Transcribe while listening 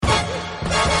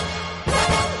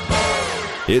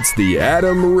It's the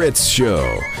Adam Ritz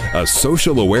Show, a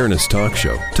social awareness talk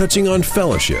show touching on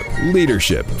fellowship,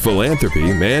 leadership,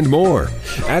 philanthropy, and more.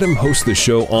 Adam hosts the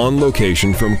show on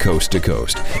location from coast to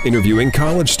coast, interviewing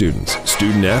college students,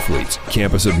 student athletes,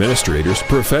 campus administrators,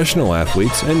 professional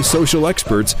athletes, and social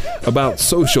experts about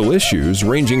social issues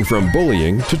ranging from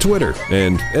bullying to Twitter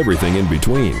and everything in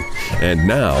between. And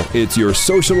now, it's your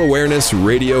social awareness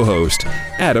radio host,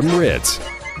 Adam Ritz.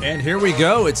 And here we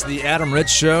go. It's the Adam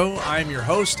Ritz Show. I'm your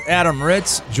host, Adam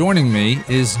Ritz. Joining me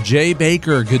is Jay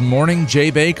Baker. Good morning,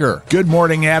 Jay Baker. Good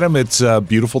morning, Adam. It's a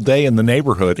beautiful day in the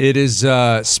neighborhood. It is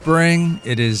spring.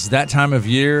 It is that time of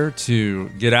year to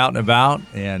get out and about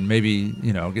and maybe,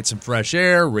 get some fresh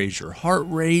air, raise your heart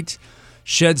rate,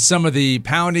 shed some of the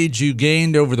poundage you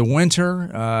gained over the winter.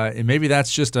 And maybe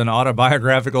that's just an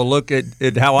autobiographical look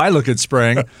at how I look at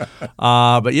spring.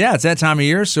 But yeah, it's that time of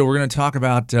year, so we're going to talk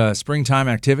about springtime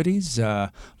activities.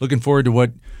 Looking forward to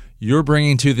what you're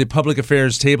bringing to the public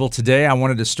affairs table today. I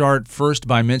wanted to start first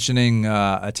by mentioning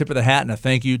a tip of the hat and a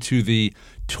thank you to the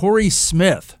Torrey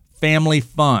Smith Family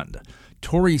Fund.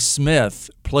 Torrey Smith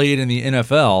played in the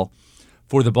NFL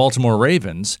for the Baltimore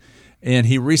Ravens, and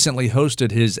he recently hosted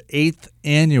his 8th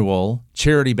annual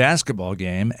charity basketball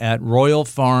game at Royal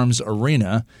Farms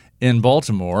Arena in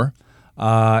Baltimore.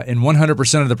 And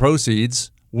 100% of the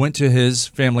proceeds went to his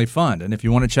family fund. And if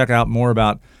you want to check out more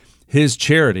about his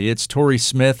charity, it's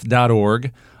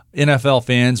torreysmith.org. NFL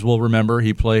fans will remember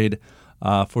he played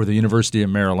for the University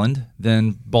of Maryland,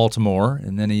 then Baltimore,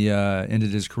 and then he ended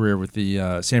his career with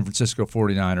the San Francisco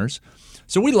 49ers.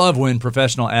 So we love when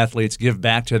professional athletes give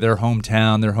back to their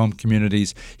hometown, their home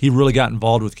communities. He really got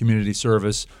involved with community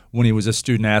service when he was a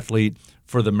student athlete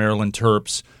for the Maryland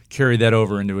Terps, carried that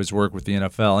over into his work with the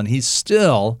NFL. And he's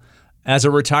still, as a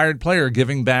retired player,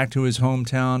 giving back to his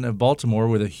hometown of Baltimore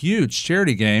with a huge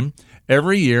charity game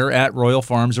every year at Royal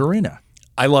Farms Arena.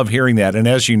 I love hearing that. And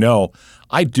as you know,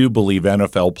 I do believe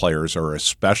NFL players are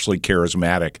especially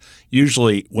charismatic.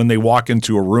 Usually when they walk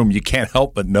into a room, you can't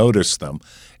help but notice them.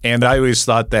 And I always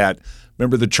thought that,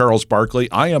 remember the Charles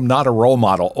Barkley? I am not a role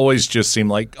model. Always just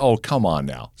seemed like, oh, come on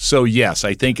now. So yes,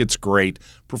 I think it's great.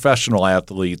 Professional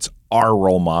athletes are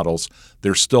role models.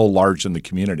 They're still large in the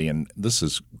community, and this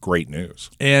is great news.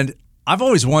 And I've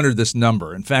always wondered this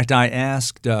number. In fact, I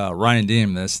asked Ryan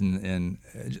Deem this, and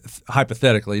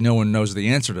hypothetically, no one knows the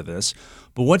answer to this,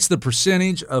 but what's the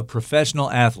percentage of professional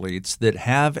athletes that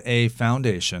have a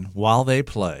foundation while they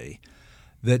play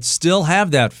that still have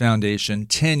that foundation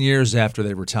 10 years after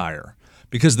they retire?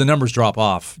 Because the numbers drop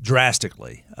off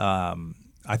drastically. I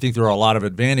think there are a lot of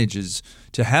advantages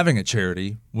to having a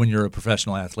charity when you're a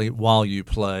professional athlete while you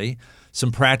play.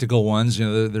 Some practical ones,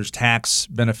 there's tax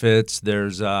benefits,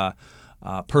 there's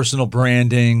personal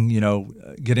branding,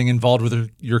 getting involved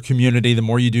with your community. The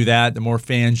more you do that, the more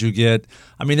fans you get.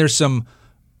 I mean, there's some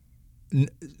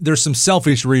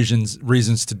selfish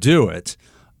reasons to do it.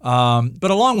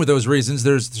 But along with those reasons,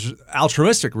 there's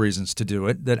altruistic reasons to do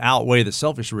it that outweigh the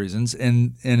selfish reasons.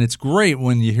 And it's great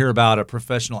when you hear about a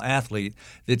professional athlete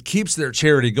that keeps their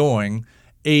charity going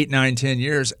 8, 9, 10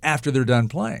 years after they're done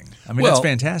playing. I mean, that's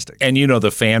fantastic. And,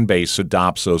 the fan base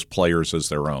adopts those players as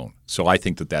their own. So I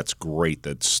think that that's great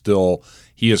that still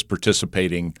he is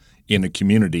participating in a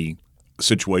community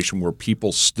situation where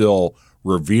people still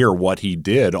revere what he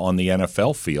did on the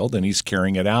NFL field, and he's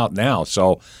carrying it out now.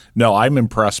 So, no, I'm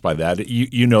impressed by that.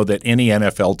 You know that any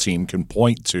NFL team can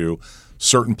point to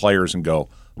certain players and go,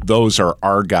 those are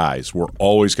our guys. We're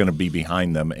always going to be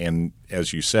behind them. And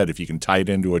as you said, if you can tie it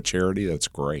into a charity, that's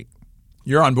great.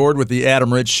 You're on board with the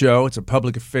Adam Ritz Show. It's a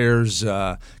public affairs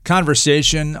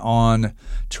conversation on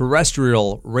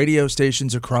terrestrial radio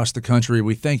stations across the country.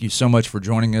 We thank you so much for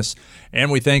joining us,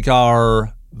 and we thank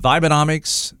our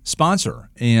Vibenomics sponsor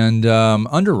and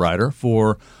underwriter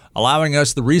for allowing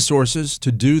us the resources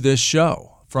to do this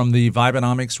show from the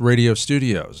Vibenomics radio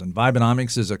studios. And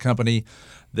Vibenomics is a company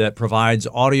that provides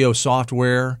audio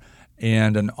software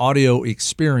and an audio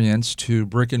experience to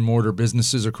brick-and-mortar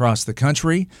businesses across the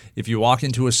country. If you walk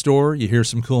into a store, you hear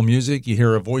some cool music, you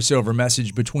hear a voiceover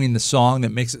message between the song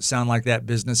that makes it sound like that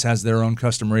business has their own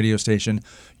custom radio station,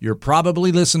 you're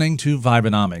probably listening to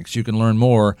Vibenomics. You can learn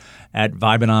more at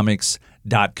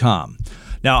Vibenomics.com.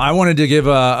 Now, I wanted to give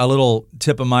a little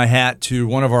tip of my hat to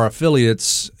one of our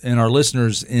affiliates and our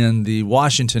listeners in the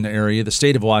Washington area, the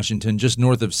state of Washington, just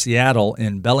north of Seattle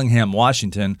in Bellingham,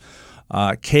 Washington.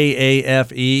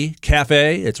 KAFE,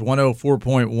 KAFE, it's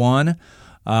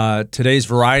 104.1. Today's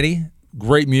Variety,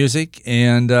 great music.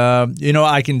 And,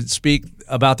 I can speak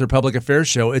about their public affairs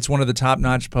show. It's one of the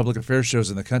top-notch public affairs shows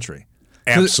in the country.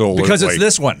 Absolutely. Because it's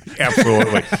this one.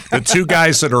 Absolutely. The two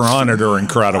guys that are on it are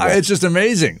incredible. It's just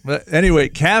amazing. But anyway,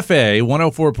 KAFE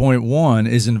 104.1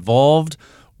 is involved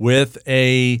with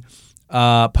a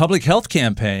public health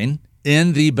campaign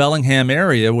in the Bellingham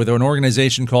area with an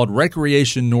organization called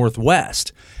Recreation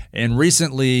Northwest. And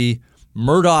recently,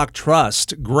 Murdoch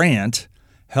Trust Grant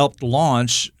helped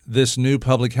launch this new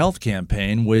public health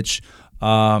campaign, which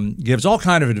gives all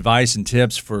kind of advice and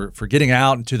tips for getting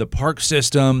out into the park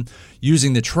system,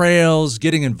 using the trails,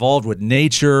 getting involved with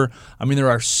nature. I mean, there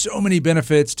are so many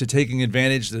benefits to taking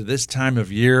advantage of this time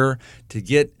of year to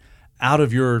get out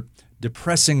of your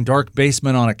depressing dark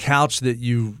basement on a couch that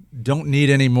you don't need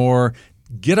anymore.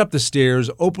 Get up the stairs,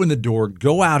 open the door,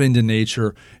 go out into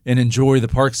nature, and enjoy the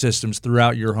park systems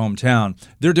throughout your hometown.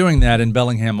 They're doing that in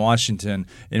Bellingham, Washington,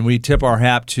 and we tip our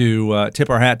hat to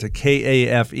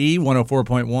KAFE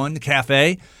 104.1,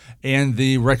 KAFE, and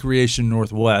the Recreation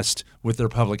Northwest with their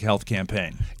public health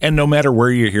campaign. And no matter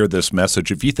where you hear this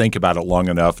message, if you think about it long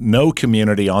enough, no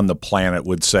community on the planet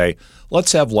would say,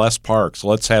 let's have less parks,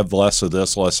 let's have less of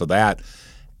this, less of that.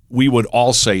 We would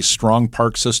all say strong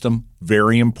park system,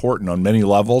 very important on many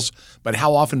levels, but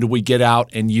how often do we get out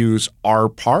and use our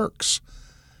parks?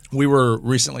 We were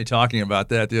recently talking about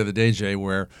that the other day, Jay,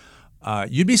 where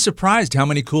you'd be surprised how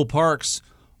many cool parks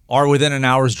are within an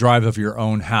hour's drive of your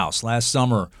own house. Last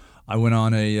summer, I went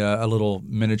on a little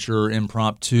miniature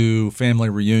impromptu family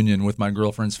reunion with my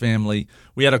girlfriend's family.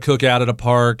 We had a cookout at a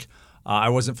park. I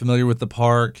wasn't familiar with the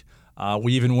park.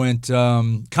 We even went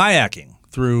kayaking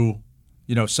through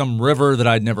some river that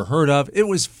I'd never heard of. It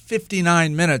was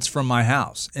 59 minutes from my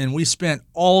house, and we spent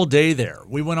all day there.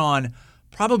 We went on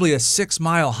probably a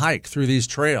 6-mile hike through these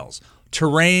trails,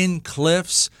 terrain,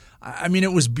 cliffs. I mean,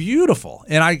 it was beautiful,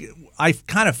 and I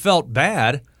kind of felt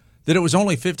bad that it was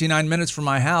only 59 minutes from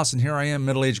my house, and here I am,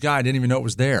 middle-aged guy, I didn't even know it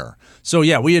was there. So,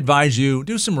 yeah, we advise you,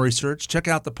 do some research, check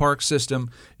out the park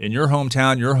system in your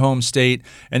hometown, your home state,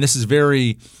 and this is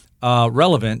very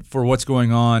relevant for what's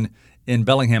going on in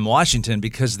Bellingham, Washington,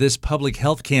 because this public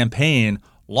health campaign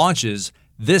launches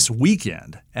this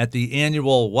weekend at the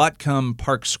annual Whatcom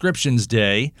Parkscriptions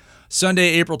Day,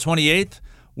 Sunday, April 28th,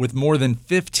 with more than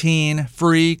 15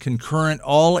 free, concurrent,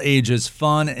 all-ages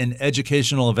fun and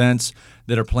educational events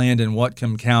that are planned in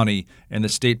Whatcom County and the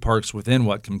state parks within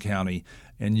Whatcom County.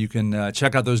 And you can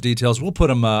check out those details. We'll put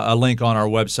them a link on our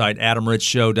website,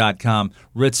 adamritzshow.com.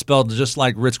 Ritz spelled just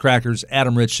like Ritz crackers,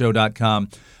 adamritzshow.com.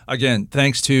 Again,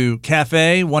 thanks to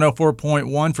KAFE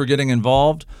 104.1 for getting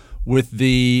involved with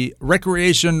the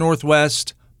Recreation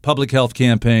Northwest public health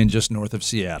campaign just north of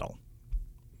Seattle.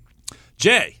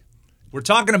 Jay, we're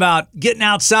talking about getting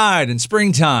outside in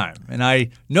springtime, and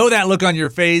I know that look on your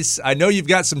face. I know you've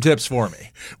got some tips for me.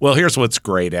 Well, here's what's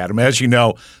great, Adam. As you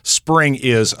know, spring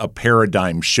is a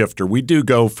paradigm shifter. We do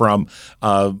go from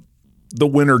the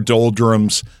winter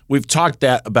doldrums. We've talked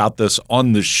about this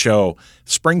on the show.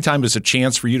 Springtime is a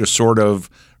chance for you to sort of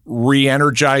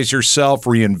re-energize yourself,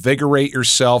 reinvigorate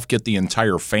yourself, get the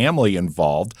entire family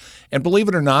involved. And believe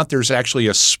it or not, there's actually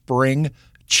a spring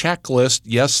checklist.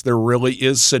 Yes, there really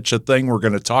is such a thing. We're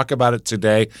going to talk about it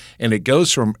today. And it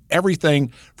goes from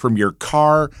everything from your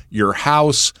car, your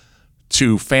house,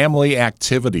 to family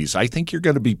activities. I think you're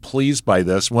going to be pleased by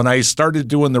this. When I started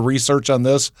doing the research on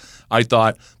this, I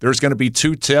thought there's going to be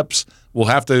 2 tips. We'll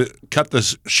have to cut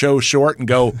the show short and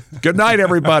go, good night,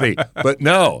 everybody. But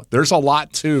no, there's a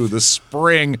lot to the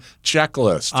spring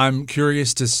checklist. I'm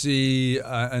curious to see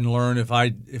and learn if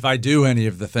I do any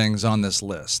of the things on this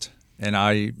list. And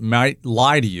I might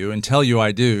lie to you and tell you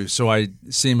I do, so I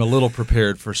seem a little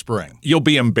prepared for spring. You'll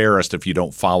be embarrassed if you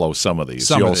don't follow some of these.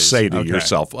 You'll say to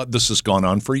yourself, well, this has gone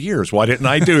on for years. Why didn't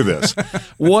I do this?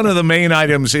 One of the main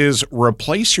items is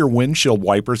replace your windshield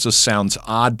wipers. This sounds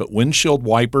odd, but windshield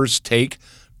wipers take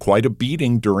quite a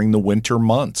beating during the winter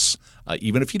months.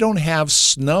 Even if you don't have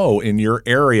snow in your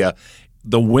area,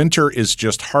 the winter is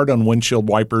just hard on windshield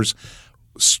wipers.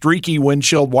 Streaky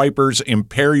windshield wipers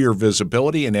impair your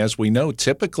visibility, and as we know,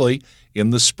 typically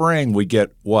in the spring we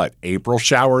get April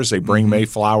showers. They bring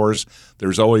Mayflowers.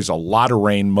 There's always a lot of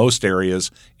rain most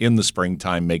areas in the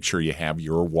springtime. Make sure you have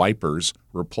your wipers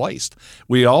replaced.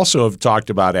 We also have talked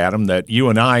about, Adam, that you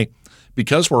and I,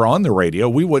 because we're on the radio,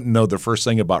 we wouldn't know the first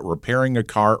thing about repairing a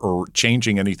car or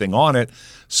changing anything on it.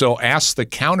 So ask the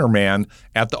counterman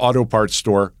at the auto parts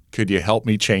store, could you help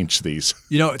me change these?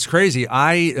 You know, it's crazy.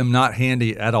 I am not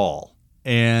handy at all.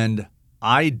 And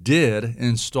I did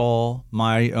install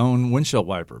my own windshield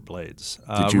wiper blades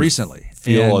recently.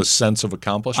 Feel a sense of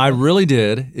accomplishment? I really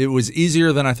did. It was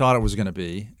easier than I thought it was going to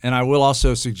be. And I will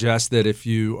also suggest that if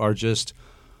you are just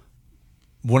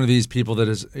one of these people that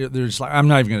is, they're just like, I'm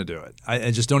not even going to do it.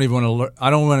 I just don't even want to, I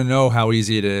don't want to know how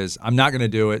easy it is. I'm not going to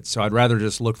do it. So I'd rather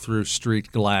just look through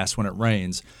streaked glass when it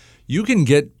rains. You can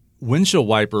get windshield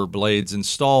wiper blades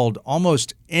installed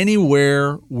almost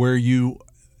anywhere where you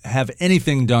have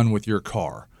anything done with your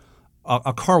car.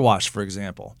 A car wash, for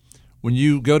example. When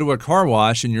you go to a car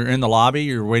wash and you're in the lobby,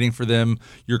 you're waiting for them,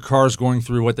 your car's going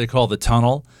through what they call the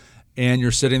tunnel, and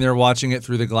you're sitting there watching it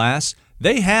through the glass.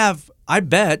 I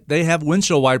bet they have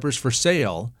windshield wipers for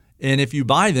sale. And if you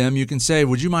buy them, you can say,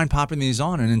 would you mind popping these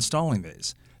on and installing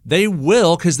these? They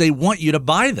will, because they want you to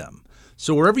buy them.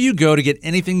 So wherever you go to get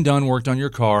anything done, worked on your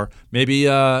car, maybe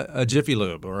a Jiffy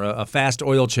Lube or a fast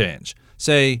oil change,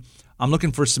 say, I'm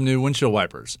looking for some new windshield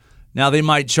wipers. Now, they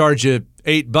might charge you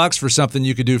 $8 for something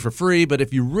you could do for free, but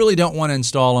if you really don't want to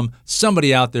install them,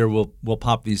 somebody out there will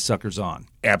pop these suckers on.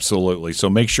 Absolutely. So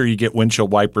make sure you get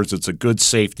windshield wipers. It's a good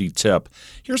safety tip.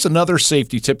 Here's another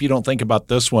safety tip. You don't think about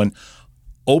this one.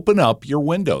 Open up your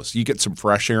windows. You get some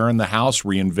fresh air in the house,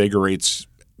 reinvigorates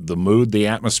the mood, the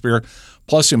atmosphere.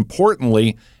 Plus,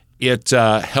 importantly, it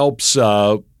helps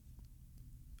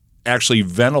actually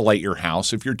ventilate your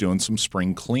house if you're doing some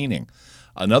spring cleaning.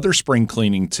 Another spring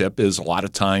cleaning tip is a lot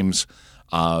of times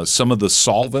some of the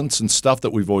solvents and stuff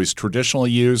that we've always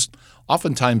traditionally used,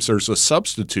 oftentimes there's a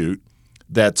substitute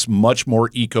that's much more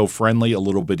eco-friendly, a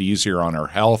little bit easier on our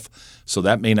health. So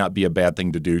that may not be a bad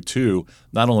thing to do too.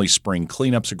 Not only spring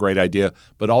cleanup's a great idea,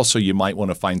 but also you might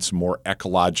want to find some more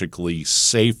ecologically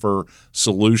safer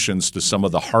solutions to some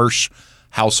of the harsh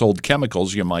household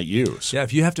chemicals you might use. Yeah,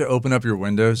 if you have to open up your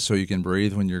windows so you can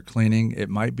breathe when you're cleaning, it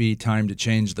might be time to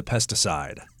change the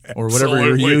pesticide or whatever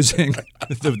you're using,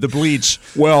 the bleach.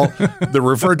 Well, the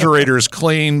refrigerator is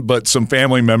clean, but some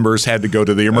family members had to go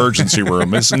to the emergency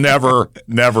room. It's never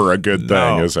a good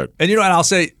thing, is it? And you know what I'll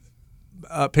say,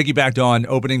 piggybacked on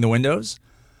opening the windows.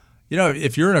 You know,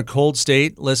 if you're in a cold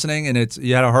state listening and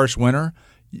you had a harsh winter,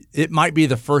 it might be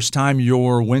the first time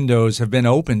your windows have been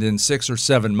opened in 6 or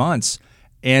 7 months.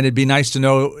 And it'd be nice to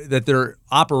know that they're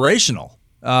operational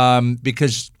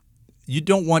because you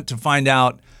don't want to find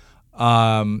out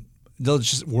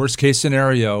just worst case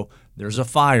scenario, there's a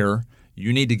fire.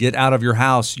 You need to get out of your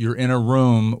house. You're in a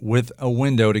room with a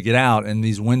window to get out, and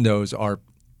these windows are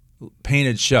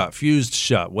painted shut, fused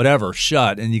shut, whatever,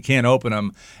 shut, and you can't open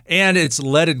them. And it's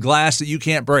leaded glass that you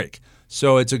can't break.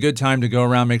 So it's a good time to go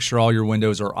around, make sure all your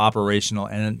windows are operational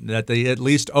and that they at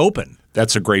least open.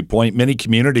 That's a great point. Many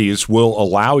communities will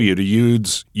allow you to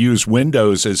use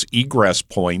windows as egress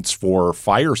points for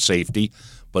fire safety,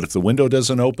 but if the window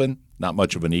doesn't open, not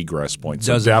much of an egress point.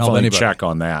 So definitely check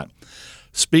on that.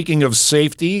 Speaking of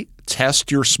safety,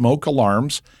 test your smoke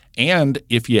alarms, and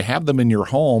if you have them in your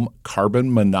home,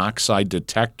 carbon monoxide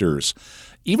detectors.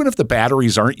 Even if the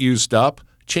batteries aren't used up,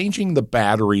 changing the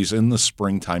batteries in the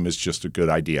springtime is just a good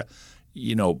idea.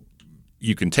 You know,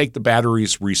 you can take the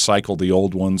batteries, recycle the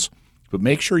old ones, but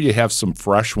make sure you have some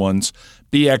fresh ones.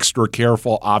 Be extra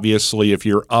careful, obviously, if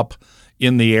you're up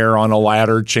in the air on a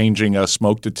ladder changing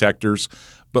smoke detectors.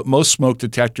 But most smoke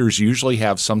detectors usually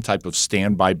have some type of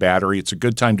standby battery. It's a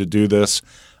good time to do this.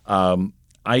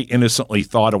 I innocently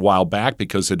thought a while back,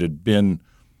 because it had been,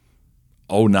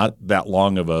 not that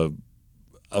long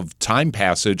of time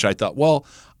passage, I thought, well,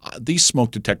 these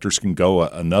smoke detectors can go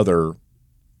another,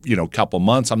 couple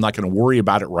months. I'm not going to worry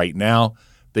about it right now.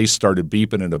 They started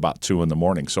beeping at about 2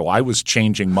 a.m. So I was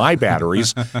changing my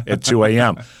batteries at 2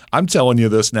 a.m. I'm telling you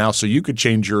this now so you could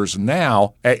change yours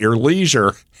now at your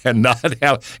leisure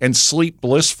and sleep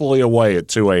blissfully away at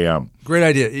 2 a.m. Great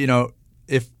idea.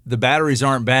 If the batteries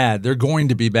aren't bad, they're going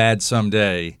to be bad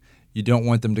someday. You don't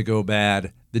want them to go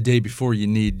bad the day before you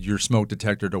need your smoke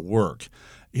detector to work.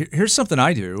 Here's something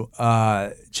I do,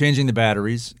 changing the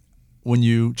batteries. When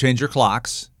you change your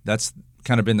clocks, that's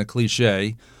kind of been the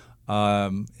cliche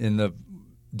in the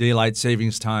daylight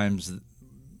savings times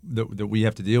that we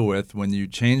have to deal with. When you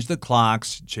change the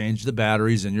clocks, change the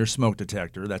batteries in your smoke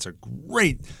detector, that's a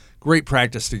great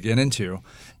practice to get into.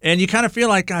 And you kind of feel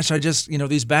like, gosh,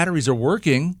 these batteries are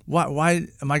working. Why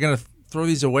am I going to throw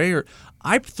these away? Or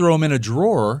I throw them in a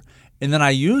drawer, and then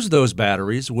I use those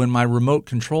batteries when my remote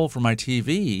control for my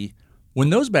TV, when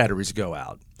those batteries go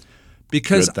out.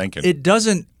 Because it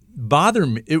doesn't bother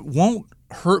me. It won't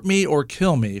hurt me or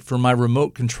kill me for my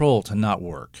remote control to not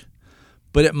work.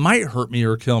 But it might hurt me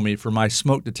or kill me for my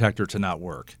smoke detector to not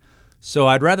work. So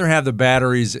I'd rather have the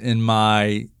batteries in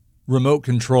my remote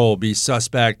control be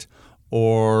suspect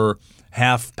or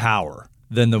half power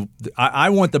than I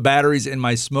want the batteries in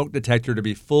my smoke detector to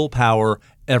be full power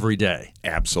every day.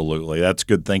 Absolutely. That's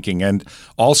good thinking. And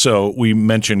also, we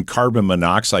mentioned carbon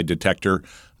monoxide detector.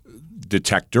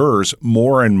 detectors,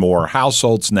 more and more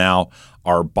households now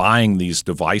are buying these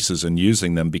devices and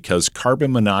using them because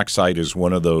carbon monoxide is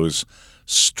one of those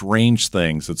strange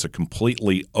things. It's a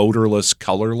completely odorless,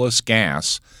 colorless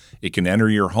gas. It can enter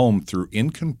your home through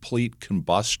incomplete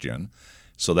combustion.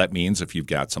 So that means if you've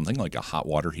got something like a hot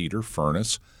water heater,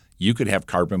 furnace, you could have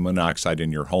carbon monoxide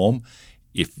in your home.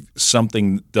 If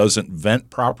something doesn't vent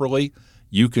properly,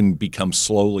 you can become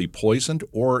slowly poisoned,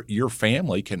 or your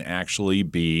family can actually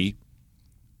be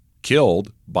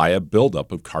killed by a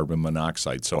buildup of carbon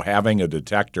monoxide. So having a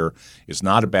detector is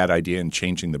not a bad idea, and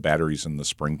changing the batteries in the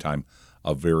springtime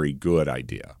a very good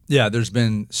idea. Yeah, there's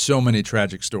been so many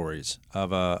tragic stories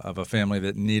of a family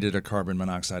that needed a carbon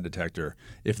monoxide detector.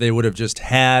 If they would have just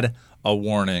had a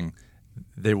warning,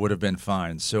 they would have been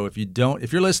fine. So if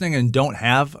you're listening and don't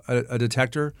have a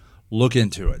detector, look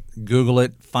into it. Google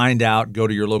it, find out, go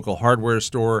to your local hardware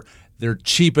store. They're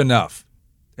cheap enough.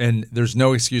 And there's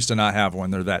no excuse to not have one.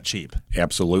 They're that cheap.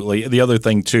 Absolutely. The other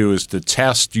thing, too, is to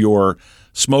test your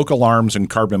smoke alarms and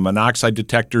carbon monoxide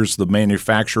detectors. The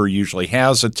manufacturer usually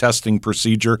has a testing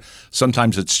procedure.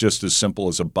 Sometimes it's just as simple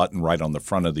as a button right on the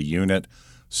front of the unit.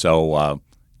 So,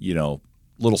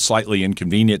 little slightly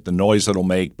inconvenient, the noise it'll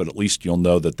make, but at least you'll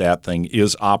know that that thing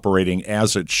is operating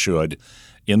as it should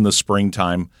in the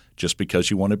springtime, just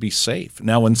because you want to be safe.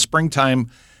 Now, in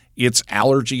springtime, it's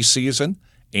allergy season.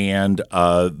 And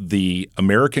the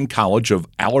American College of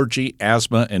Allergy,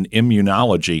 Asthma, and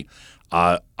Immunology.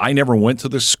 I never went to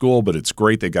this school, but it's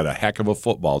great. They got a heck of a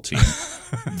football team.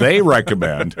 They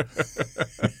recommend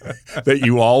that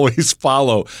you always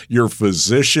follow your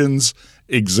physician's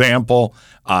example.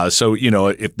 So,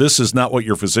 if this is not what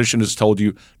your physician has told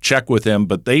you, check with him.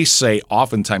 But they say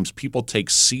oftentimes people take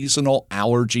seasonal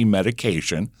allergy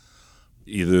medication,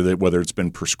 whether it's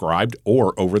been prescribed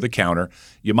or over the counter.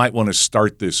 You might want to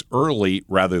start this early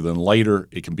rather than later.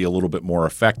 It can be a little bit more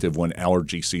effective when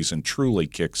allergy season truly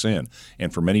kicks in.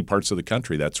 And for many parts of the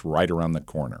country, that's right around the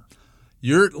corner.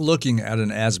 You're looking at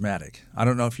an asthmatic. I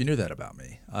don't know if you knew that about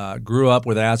me. Grew up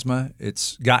with asthma.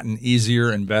 It's gotten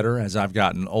easier and better as I've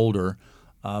gotten older.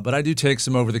 But I do take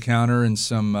some over the counter and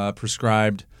some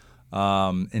prescribed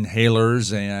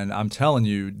inhalers, and I'm telling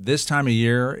you, this time of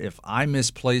year, if I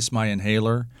misplace my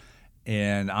inhaler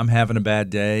and I'm having a bad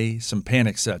day, some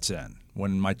panic sets in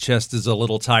when my chest is a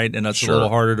little tight and it's a little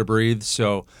harder to breathe.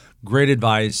 So great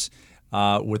advice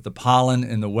with the pollen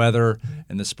and the weather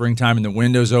and the springtime and the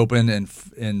windows open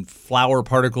and flower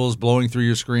particles blowing through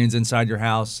your screens inside your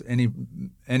house.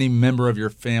 Any member of your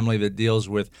family that deals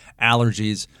with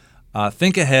allergies,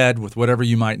 think ahead with whatever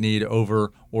you might need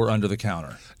over or under the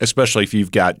counter. Especially if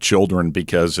you've got children,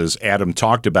 because as Adam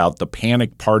talked about, the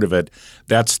panic part of it,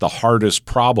 that's the hardest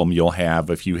problem you'll have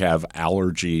if you have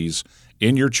allergies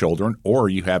in your children or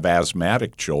you have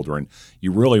asthmatic children.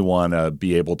 You really want to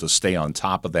be able to stay on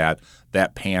top of that.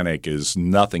 That panic is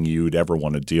nothing you'd ever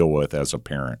want to deal with as a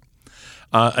parent.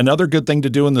 Another good thing to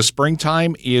do in the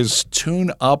springtime is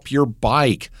tune up your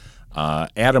bike.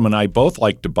 Adam and I both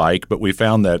like to bike, but we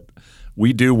found that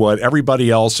we do what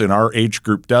everybody else in our age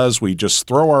group does. We just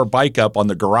throw our bike up on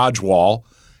the garage wall,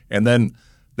 and then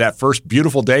that first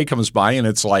beautiful day comes by, and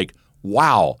it's like,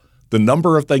 wow, the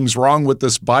number of things wrong with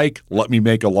this bike, let me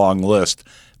make a long list.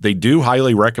 They do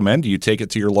highly recommend you take it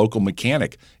to your local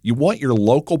mechanic. You want your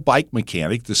local bike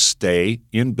mechanic to stay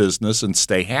in business and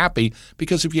stay happy,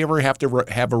 because if you ever have to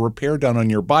have a repair done on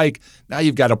your bike, now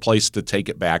you've got a place to take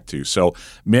it back to. So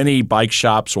many bike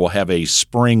shops will have a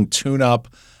spring tune-up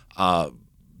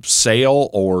sale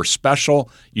or special.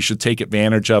 You should take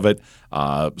advantage of it.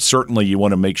 Certainly you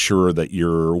want to make sure that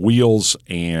your wheels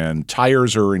and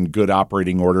tires are in good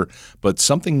operating order, but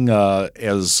something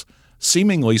as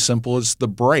seemingly simple as the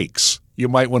brakes, you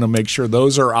might want to make sure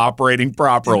those are operating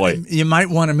properly. You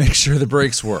might want to make sure the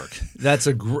brakes work. That's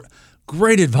a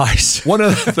great advice. One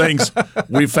of the things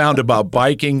we found about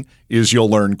biking is you'll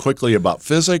learn quickly about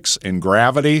physics and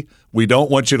gravity. We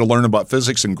don't want you to learn about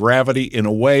physics and gravity in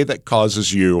a way that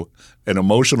causes you an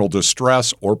emotional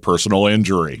distress or personal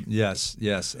injury. Yes.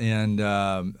 And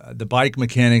the bike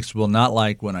mechanics will not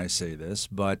like when I say this,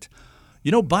 but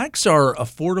bikes are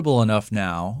affordable enough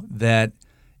now that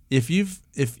if you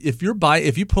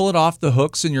pull it off the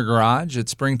hooks in your garage at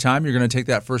springtime, you're going to take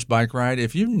that first bike ride.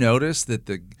 If you notice that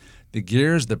the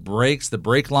gears, the brakes, the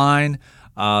brake line,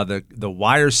 the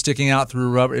wires sticking out through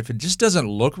rubber, if it just doesn't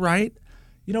look right,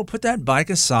 put that bike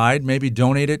aside, maybe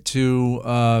donate it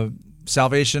to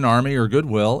Salvation Army or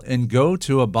Goodwill, and go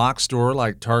to a box store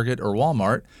like Target or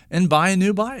Walmart and buy a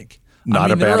new bike.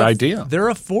 Not a bad idea. They're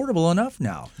affordable enough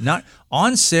now. Not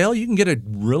on sale, you can get a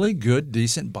really good,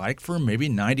 decent bike for maybe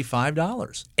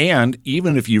 $95. And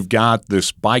even if you've got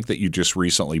this bike that you just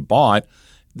recently bought,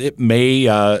 it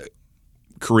may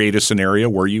create a scenario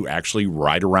where you actually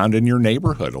ride around in your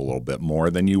neighborhood a little bit more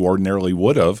than you ordinarily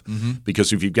would have. Mm-hmm.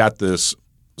 Because if you've got this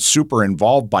super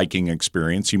involved biking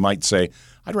experience, you might say,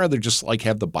 I'd rather just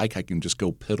have the bike I can just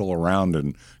go piddle around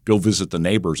and go visit the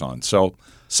neighbors on. So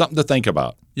something to think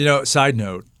about. Side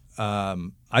note,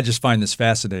 I just find this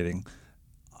fascinating.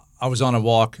 I was on a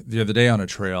walk the other day on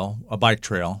a bike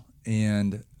trail,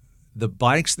 and the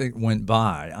bikes that went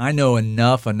by, I know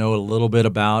enough. I know a little bit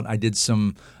about. I did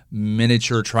some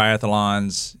miniature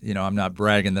triathlons. I'm not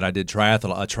bragging that I did a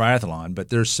triathlon, but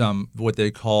there's some what they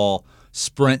call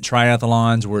sprint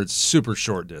triathlons where it's super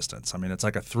short distance. I mean, it's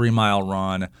like a 3-mile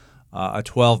run, a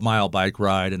 12-mile bike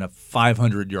ride, and a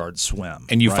 500-yard swim.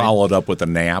 And you followed up with a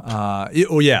nap?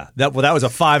 Yeah. That was a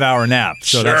 5-hour nap.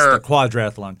 So That's the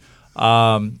quadrathlon.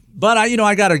 But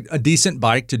I got a decent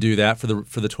bike to do that for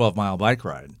the 12-mile bike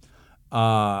ride.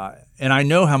 And I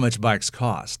know how much bikes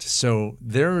cost. So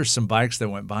there are some bikes that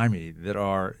went by me that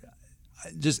are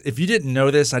just, if you didn't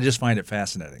know this, I just find it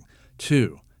fascinating.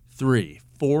 $2,000, $3,000,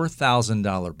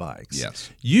 $4,000 bikes.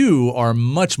 Yes. You are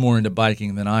much more into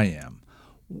biking than I am.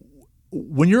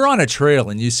 When you're on a trail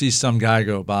and you see some guy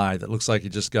go by that looks like he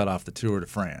just got off the Tour de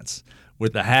France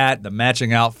with the hat, the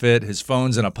matching outfit, his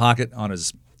phone's in a pocket on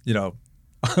his, lower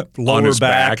on his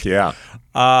back. Yeah.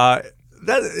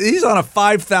 He's on a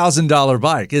 $5,000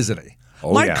 bike, isn't he?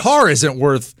 Oh, My yes. car isn't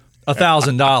worth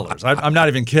 $1,000. I'm not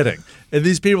even kidding. And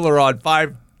these people are on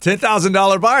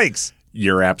 $10,000 bikes.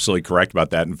 You're absolutely correct about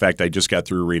that. In fact, I just got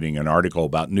through reading an article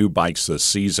about new bikes this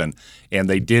season, and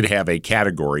they did have a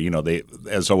category. They,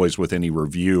 as always with any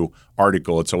review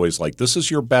article, it's always like, this is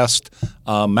your best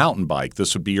mountain bike.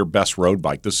 This would be your best road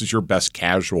bike. This is your best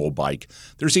casual bike.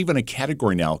 There's even a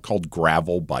category now called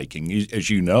gravel biking. As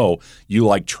you know, you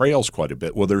like trails quite a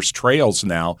bit. Well, there's trails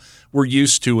now. We're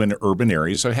used to in urban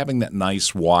areas of having that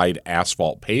nice wide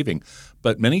asphalt paving,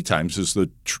 but many times as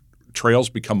the trails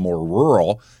become more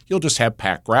rural, you'll just have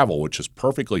packed gravel, which is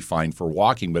perfectly fine for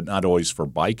walking, but not always for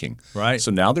biking. Right.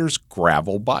 So now there's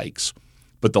gravel bikes.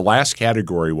 But the last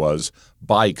category was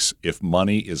bikes if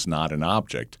money is not an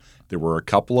object. There were a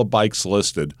couple of bikes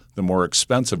listed. The more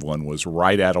expensive one was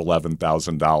right at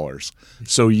 $11,000.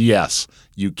 So yes,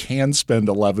 you can spend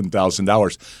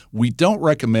 $11,000. We don't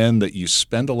recommend that you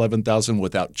spend $11,000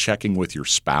 without checking with your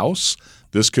spouse.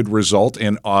 This could result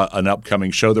in an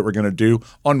upcoming show that we're going to do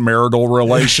on marital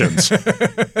relations.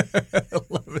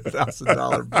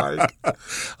 $11,000 bike.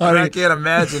 I can't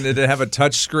imagine it to have a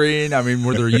touch screen. I mean,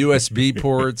 were there USB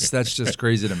ports? That's just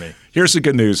crazy to me. Here's the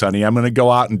good news, honey. I'm going to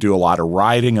go out and do a lot of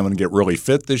riding. I'm going to get really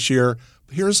fit this year.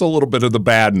 Here's a little bit of the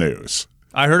bad news.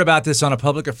 I heard about this on a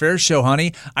public affairs show,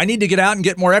 honey. I need to get out and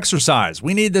get more exercise.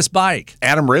 We need this bike.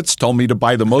 Adam Ritz told me to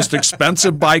buy the most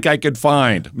expensive bike I could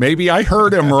find. Maybe I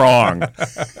heard him wrong.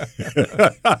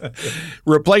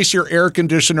 Replace your air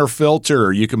conditioner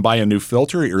filter. You can buy a new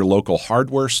filter at your local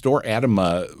hardware store. Adam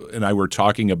and I were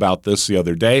talking about this the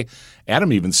other day.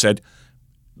 Adam even said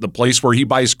the place where he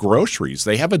buys groceries,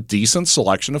 they have a decent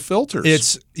selection of filters.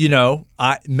 It's,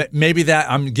 maybe that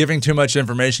I'm giving too much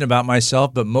information about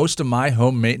myself, but most of my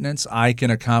home maintenance I can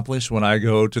accomplish when I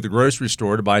go to the grocery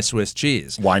store to buy Swiss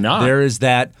cheese. Why not? There is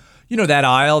that, that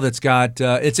aisle that's got,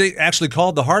 it's actually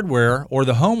called the hardware or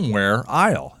the homeware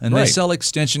aisle. And They sell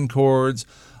extension cords,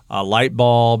 light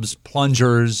bulbs,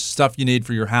 plungers, stuff you need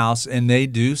for your house, and they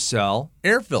do sell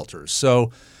air filters.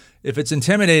 So if it's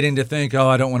intimidating to think,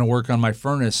 I don't want to work on my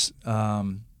furnace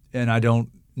and I don't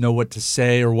know what to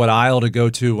say or what aisle to go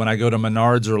to when I go to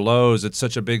Menards or Lowe's, it's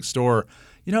such a big store,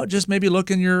 just maybe look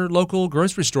in your local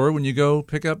grocery store when you go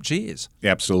pick up cheese.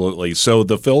 Absolutely. So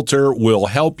the filter will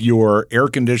help your air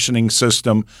conditioning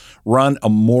system run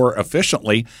more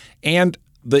efficiently. And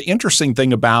the interesting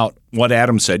thing about what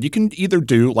Adam said, you can either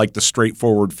do like the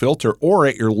straightforward filter or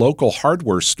at your local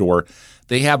hardware store,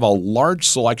 they have a large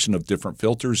selection of different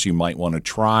filters you might want to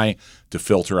try to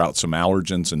filter out some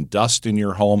allergens and dust in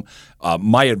your home.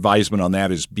 My advisement on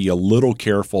that is be a little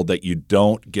careful that you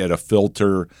don't get a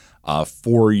filter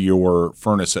for your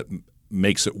furnace that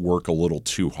makes it work a little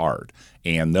too hard.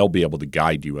 And they'll be able to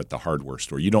guide you at the hardware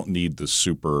store. You don't need the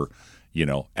super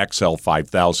XL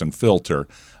 5000 filter.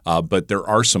 But there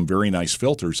are some very nice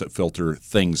filters that filter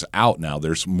things out now.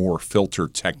 There's more filter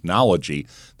technology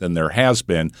than there has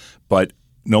been. But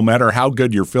no matter how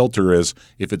good your filter is,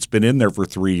 if it's been in there for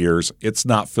 3 years, it's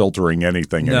not filtering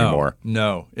anything anymore.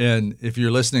 No. And if you're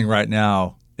listening right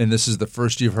now and this is the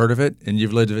first you've heard of it and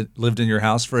you've lived in your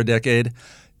house for a decade,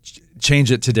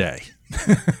 change it today.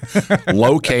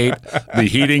 Locate the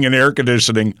heating and air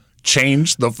conditioning.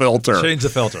 Change the filter. Change the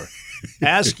filter.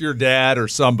 Ask your dad or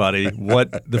somebody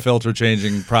what the filter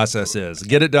changing process is.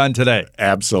 Get it done today.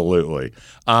 Absolutely.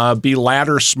 Be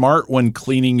ladder smart when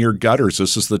cleaning your gutters.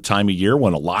 This is the time of year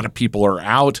when a lot of people are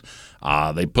out.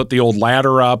 They put the old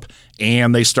ladder up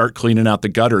and they start cleaning out the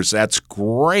gutters. That's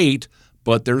great,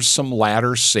 but there's some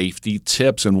ladder safety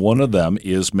tips, and one of them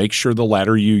is make sure the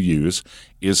ladder you use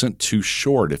isn't too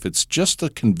short. If it's just a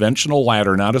conventional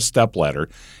ladder, not a step ladder,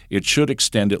 it should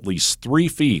extend at least 3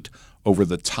 feet over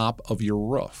the top of your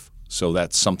roof. So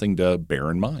that's something to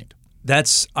bear in mind.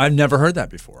 I've never heard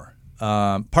that before.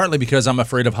 Partly because I'm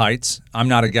afraid of heights. I'm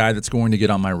not a guy that's going to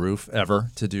get on my roof ever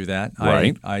to do that.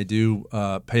 Right. I do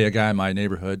pay a guy in my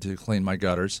neighborhood to clean my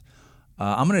gutters.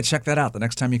 I'm going to check that out the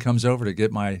next time he comes over to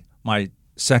get my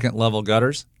second level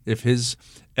gutters.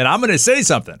 And I'm going to say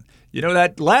something. You know,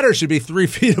 that ladder should be 3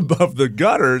 feet above the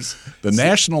gutters. The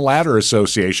National Ladder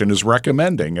Association is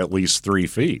recommending at least 3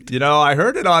 feet. You know, I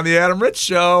heard it on the Adam Rich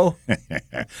Show.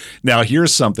 Now,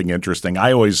 here's something interesting.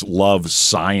 I always love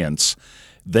science.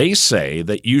 They say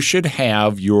that you should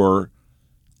have your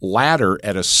ladder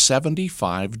at a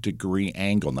 75-degree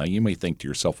angle. Now, you may think to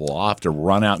yourself, well, I'll have to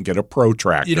run out and get a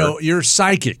protractor. You know, you're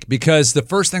psychic, because the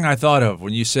first thing I thought of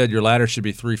when you said your ladder should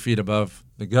be 3 feet above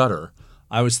the gutter,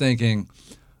 I was thinking,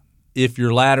 if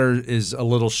your ladder is a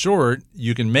little short,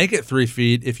 you can make it 3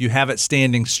 feet if you have it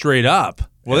standing straight up.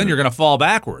 Well, then you're going to fall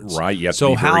backwards. Right. You have to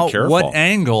be very careful. What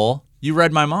angle? You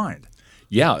read my mind.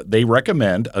 Yeah, they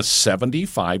recommend a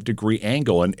 75-degree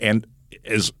angle. And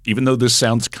even though this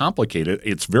sounds complicated,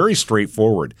 it's very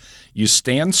straightforward. You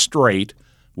stand straight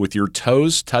with your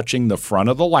toes touching the front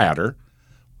of the ladder,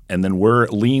 and then where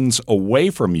it leans away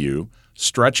from you,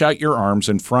 stretch out your arms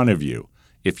in front of you.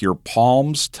 If your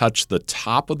palms touch the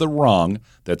top of the rung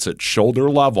that's at shoulder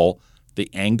level, the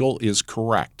angle is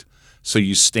correct. So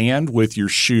you stand with your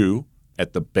shoe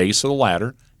at the base of the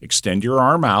ladder, extend your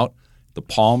arm out, the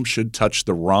palm should touch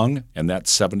the rung, and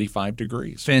that's 75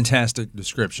 degrees. Fantastic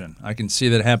description. I can see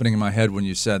that happening in my head when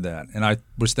you said that. And I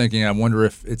was thinking, I wonder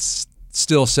if it's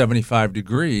still 75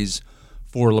 degrees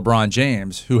for LeBron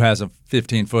James, who has a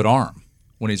 15-foot arm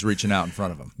when he's reaching out in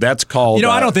front of him. That's called... You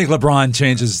know, I don't think LeBron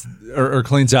changes or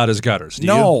cleans out his gutters. Do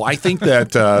you? I think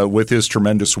that with his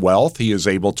tremendous wealth, he is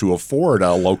able to afford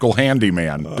a local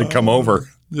handyman to come over.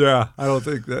 Yeah, I don't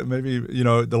think that. Maybe, you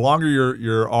know, the longer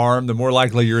your arm, the more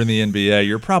likely you're in the NBA.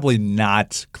 You're probably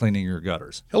not cleaning your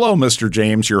gutters. Hello, Mr.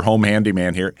 James, your home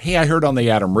handyman here. Hey, I heard on the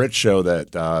Adam Rich Show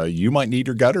that you might need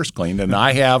your gutters cleaned, and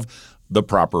I have the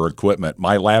proper equipment.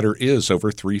 My ladder is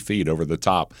over 3 feet over the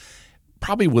top.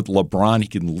 Probably with LeBron, he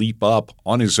can leap up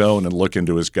on his own and look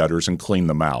into his gutters and clean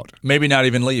them out. Maybe not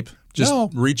even leap. Just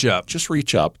reach up. Just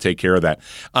reach up. Take care of that.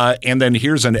 And then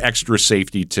here's an extra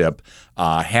safety tip.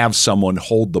 Have someone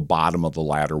hold the bottom of the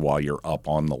ladder while you're up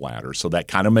on the ladder. So that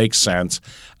kind of makes sense.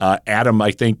 Adam,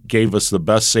 I think, gave us the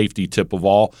best safety tip of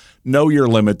all. Know your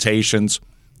limitations.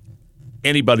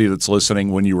 Anybody that's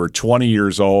listening, when you were 20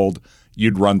 years old,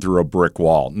 you'd run through a brick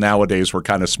wall. Nowadays, we're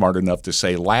kind of smart enough to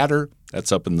say, ladder,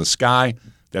 that's up in the sky.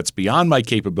 That's beyond my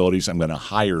capabilities. I'm going to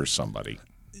hire somebody.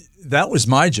 That was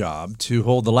my job, to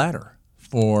hold the ladder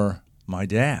for my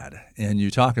dad. And you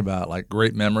talk about like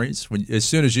great memories. As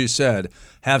soon as you said,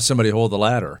 have somebody hold the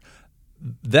ladder,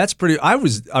 that's pretty.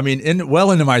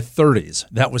 Well into my 30s,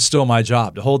 that was still my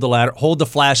job, to hold the ladder, hold the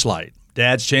flashlight.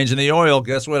 Dad's changing the oil.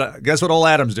 Guess what old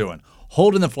Adam's doing?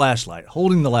 Holding the flashlight,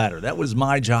 holding the ladder. That was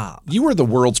my job. You were the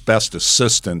world's best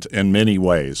assistant in many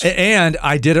ways. And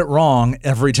I did it wrong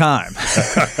every time.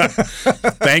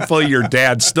 Thankfully, your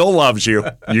dad still loves you.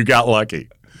 You got lucky.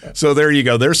 So there you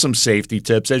go. There's some safety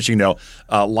tips. As you know,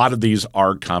 a lot of these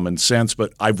are common sense,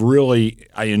 but I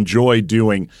enjoy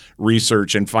doing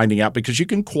research and finding out, because you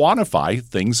can quantify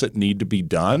things that need to be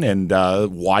done and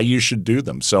why you should do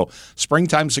them. So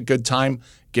springtime's a good time.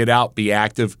 Get out, be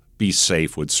active. Be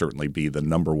safe would certainly be the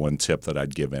number one tip that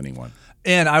I'd give anyone.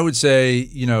 And I would say,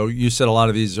 you know, you said a lot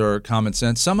of these are common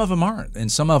sense. Some of them aren't,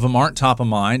 and some of them aren't top of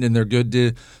mind, and they're good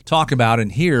to talk about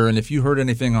and hear. And if you heard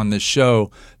anything on this show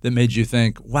that made you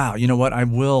think, wow, you know what, I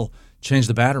will change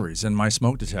the batteries in my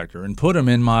smoke detector and put them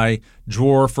in my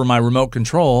drawer for my remote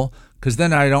control, because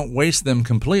then I don't waste them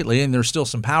completely, and there's still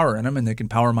some power in them, and they can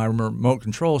power my remote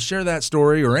control. Share that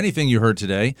story or anything you heard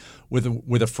today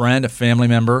with a friend, a family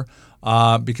member,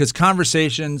 because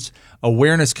conversations,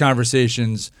 awareness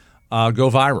conversations,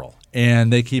 go viral,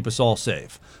 and they keep us all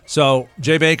safe. So,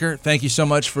 Jay Baker, thank you so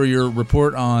much for your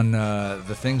report on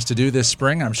the things to do this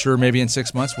spring. I'm sure maybe in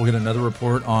 6 months we'll get another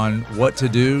report on what to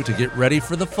do to get ready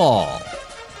for the fall.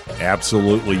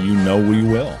 Absolutely, you know we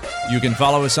will. You can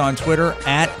follow us on Twitter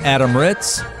at Adam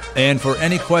Ritz. And for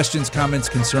any questions, comments,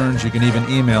 concerns, you can even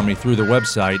email me through the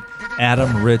website,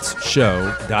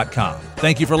 adamritzshow.com.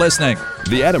 Thank you for listening.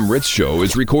 The Adam Ritz Show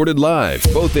is recorded live,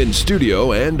 both in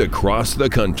studio and across the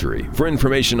country. For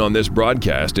information on this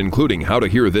broadcast, including how to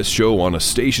hear this show on a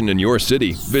station in your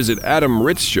city, visit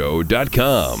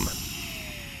adamritzshow.com.